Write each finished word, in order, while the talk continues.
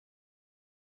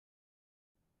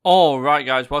Alright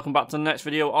guys, welcome back to the next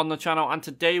video on the channel, and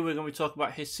today we're going to be talking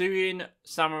about Hisuian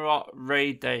Samurott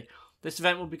Raid Day. This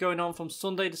event will be going on from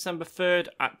Sunday December 3rd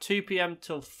at 2 PM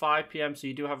till 5 PM, so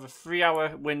you do have a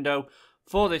 3-hour window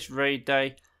for this raid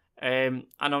day, and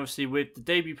obviously with the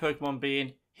debut Pokemon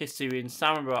being Hisuian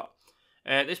Samurott.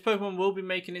 This Pokemon will be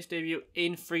making its debut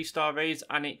in 3-star raids,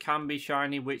 and it can be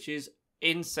shiny, which is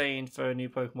insane for a new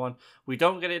Pokemon. We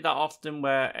don't get it that often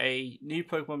where a new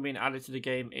Pokemon being added to the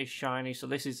game is shiny, so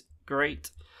this is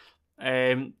great.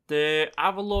 The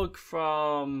Avalugg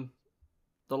from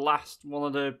the last one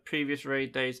of the previous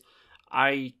raid days,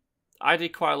 I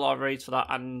did quite a lot of raids for that,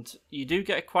 and you do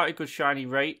get quite a good shiny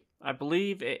rate. I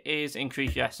believe it is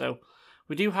increased, yes. So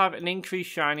we do have an increased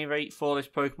shiny rate for this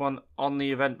Pokemon on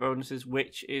the event bonuses,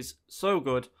 which is so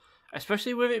good,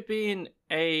 especially with it being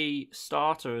a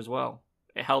starter as well.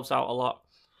 It helps out a lot.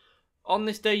 On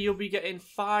this day, you'll be getting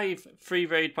 5 free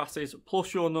raid passes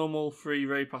plus your normal free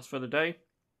raid pass for the day.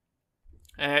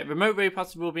 Remote raid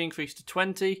passes will be increased to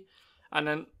 20, and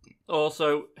then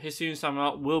also Hisuian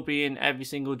Samurott will be in every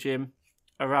single gym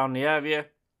around the area.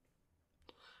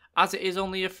 As it is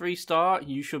only a 3-star,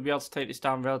 you should be able to take this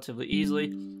down relatively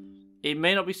easily. It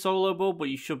may not be soloable, but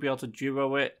you should be able to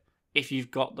duo it if you've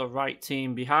got the right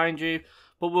team behind you.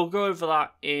 But we'll go over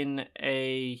that in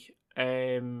a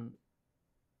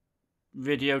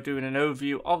video doing an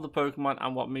overview of the Pokemon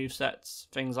and what movesets,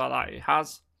 things like that it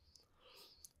has.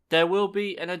 There will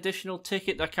be an additional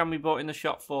ticket that can be bought in the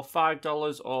shop for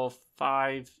 $5 or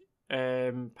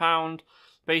 £5.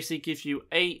 Basically gives you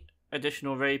 8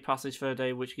 additional raid passes for a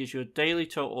day, which gives you a daily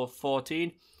total of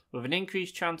 14, with an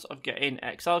increased chance of getting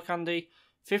XL Candy,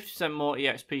 50% more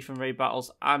EXP from raid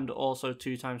battles, and also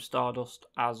 2 times Stardust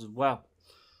as well.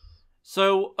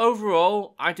 So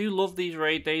overall, I do love these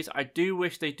raid days. I do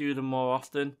wish they do them more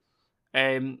often.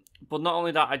 But not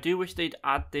only that, I do wish they'd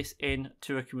add this in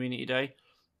to a community day.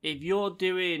 If you're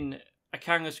doing a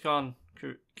Kangaskhan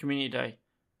community day,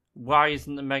 why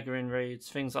isn't the Mega in raids?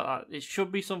 Things like that. It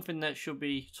should be something that should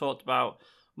be talked about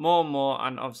more and more,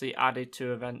 and obviously added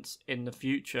to events in the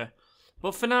future.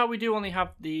 But for now, we do only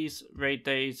have these raid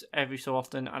days every so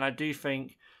often, and I do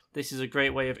think this is a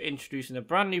great way of introducing a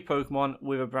brand new Pokemon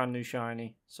with a brand new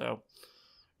shiny. So,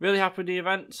 really happy with the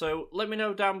event. So, let me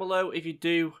know down below if you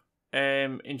do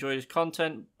enjoy this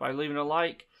content by leaving a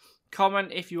like.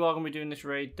 Comment if you are going to be doing this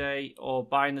raid day or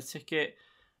buying the ticket.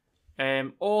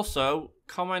 Also,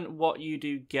 comment what you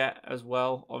do get as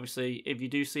well. Obviously, if you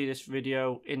do see this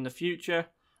video in the future,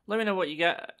 let me know what you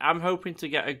get. I'm hoping to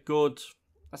get a good,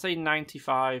 I say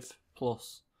 95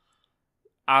 plus.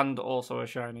 And also a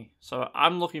shiny, so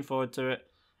I'm looking forward to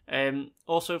it.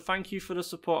 Also, thank you for the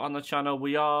support on the channel.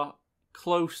 We are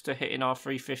close to hitting our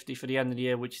 350 for the end of the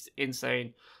year, which is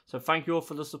insane. So thank you all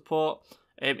for the support.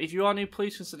 If you are new,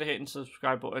 please consider hitting the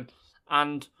subscribe button,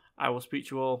 and I will speak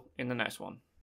to you all in the next one.